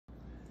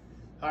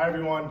Hi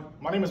everyone,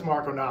 my name is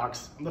Marco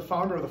Knox. I'm the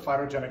founder of the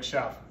Phytogenic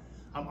Chef.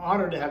 I'm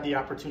honored to have the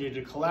opportunity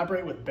to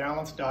collaborate with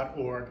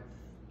Balance.org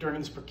during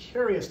this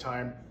precarious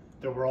time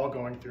that we're all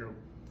going through.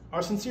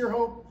 Our sincere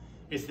hope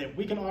is that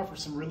we can offer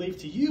some relief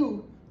to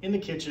you in the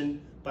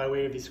kitchen by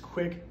way of these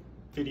quick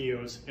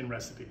videos and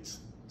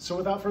recipes. So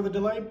without further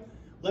delay,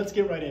 let's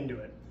get right into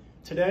it.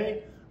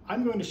 Today,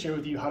 I'm going to share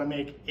with you how to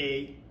make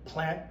a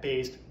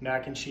plant-based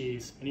mac and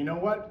cheese. And you know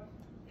what?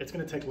 It's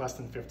going to take less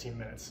than 15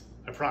 minutes,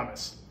 I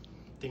promise.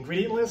 The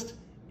ingredient list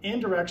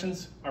and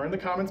directions are in the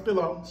comments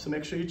below, so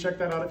make sure you check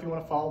that out if you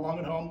want to follow along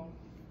at home.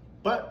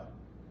 But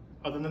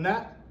other than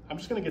that, I'm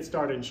just going to get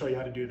started and show you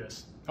how to do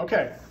this.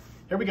 Okay,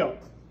 here we go.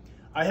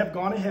 I have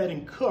gone ahead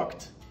and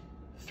cooked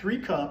 3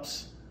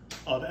 cups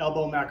of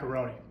elbow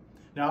macaroni.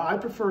 Now, I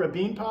prefer a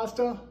bean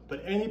pasta,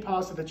 but any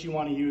pasta that you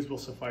want to use will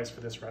suffice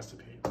for this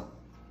recipe.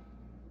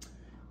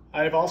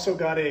 I've also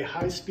got a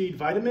high-speed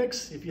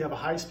Vitamix. If you have a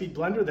high-speed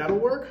blender, that'll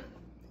work.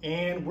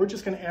 And we're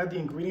just going to add the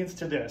ingredients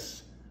to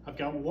this. I've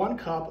got 1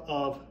 cup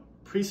of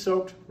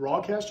pre-soaked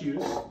raw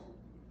cashews.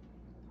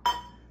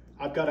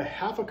 I've got a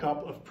half a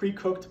cup of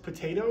pre-cooked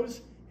potatoes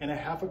and a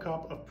half a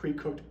cup of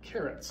pre-cooked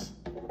carrots.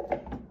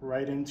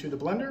 Right into the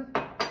blender.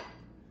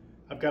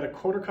 I've got a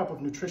 1/4 cup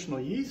of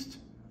nutritional yeast.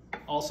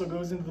 Also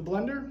goes into the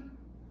blender.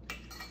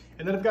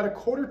 And then I've got a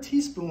 1/4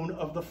 teaspoon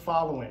of the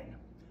following.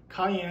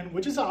 Cayenne,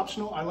 which is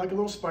optional. I like a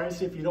little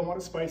spicy. If you don't want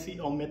it spicy,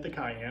 omit the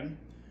cayenne.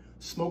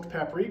 Smoked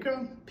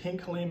paprika,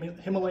 pink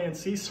Himalayan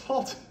sea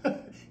salt,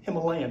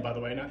 Himalayan by the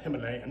way, not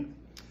Himalayan.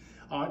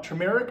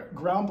 Turmeric,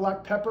 ground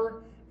black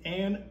pepper,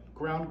 and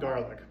ground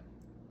garlic.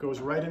 Goes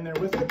right in there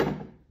with it.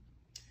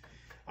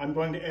 I'm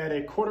going to add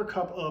a 1/4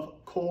 cup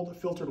of cold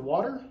filtered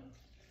water.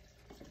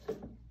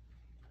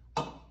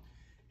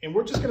 And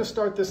we're just gonna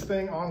start this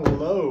thing on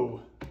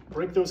low.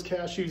 Break those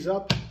cashews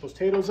up, those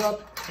potatoes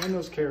up, and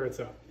those carrots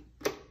up.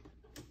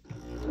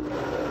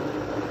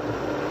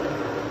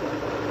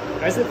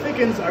 As it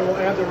thickens, I will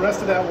add the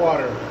rest of that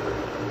water.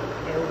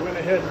 There, we went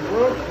ahead and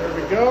broke. There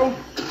we go.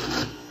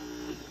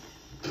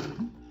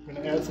 I'm going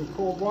to add some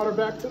cold water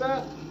back to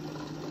that.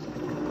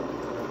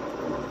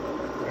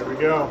 There we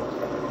go.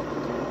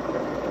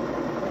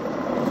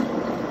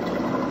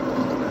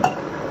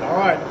 All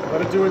right,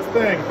 let it do its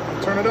thing.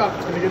 Turn it up.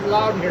 It's going to get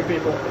loud in here,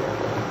 people.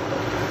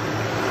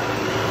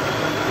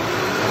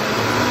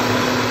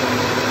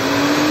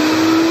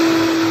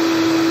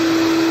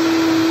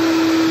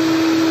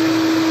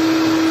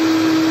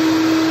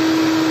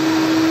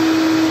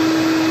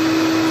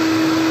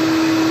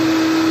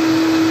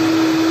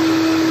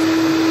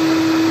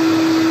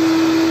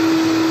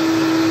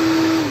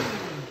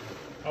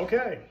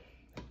 Okay,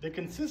 the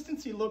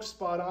consistency looks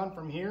spot on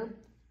from here,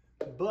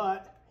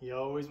 but you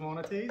always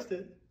want to taste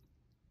it.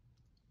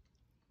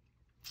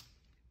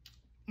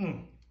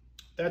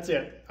 That's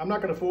it. I'm not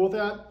going to fool with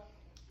that.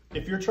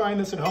 If you're trying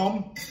this at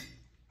home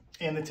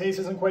and the taste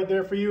isn't quite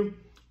there for you,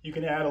 you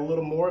can add a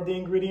little more of the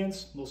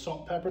ingredients, a little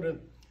salt and pepper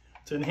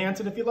to enhance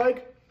it if you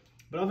like.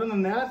 But other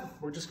than that,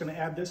 we're just going to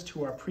add this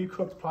to our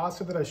pre-cooked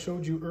pasta that I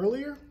showed you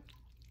earlier.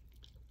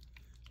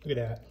 Look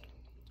at that.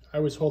 I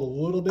always hold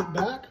a little bit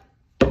back.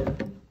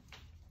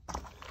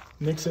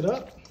 Mix it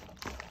up.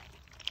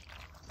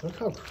 Look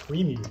how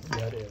creamy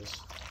that is.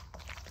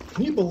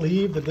 Can you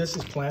believe that this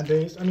is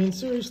plant-based? I mean,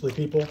 seriously,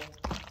 people,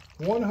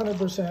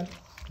 100%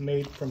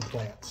 made from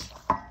plants.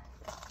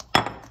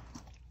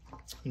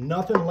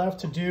 Nothing left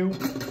to do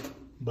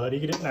but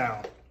eat it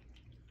now.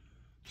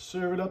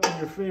 Serve it up in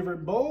your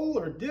favorite bowl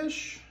or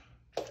dish.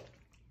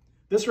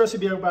 This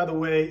recipe, by the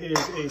way, is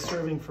a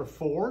serving for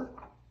 4.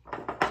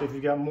 So if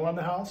you've got more in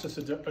the house, just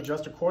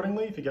adjust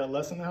accordingly. If you got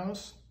less in the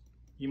house,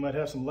 you might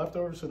have some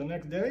leftovers for the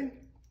next day,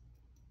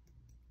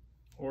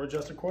 or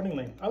adjust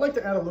accordingly. I like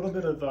to add a little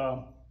bit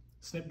of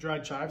snip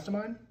dried chives to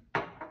mine.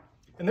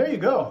 And there you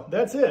go,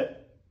 that's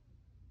it.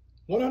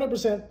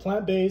 100%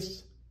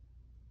 plant-based,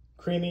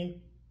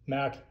 creamy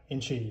mac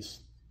and cheese.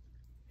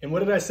 And what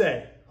did I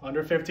say?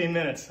 Under 15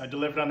 minutes, I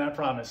delivered on that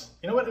promise.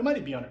 You know what, it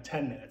might be under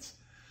 10 minutes.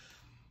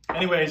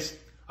 Anyways,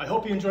 I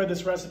hope you enjoyed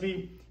this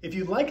recipe. If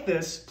you like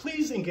this,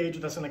 please engage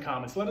with us in the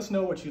comments. Let us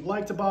know what you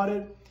liked about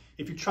it.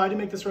 If you tried to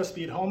make this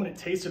recipe at home and it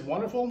tasted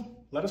wonderful,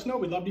 let us know.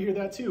 We'd love to hear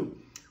that too.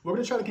 We're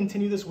going to try to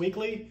continue this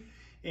weekly,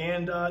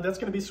 and that's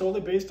going to be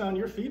solely based on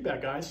your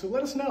feedback, guys. So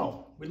let us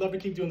know. We'd love to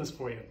keep doing this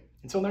for you.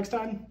 Until next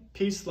time,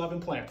 peace, love,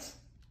 and plants.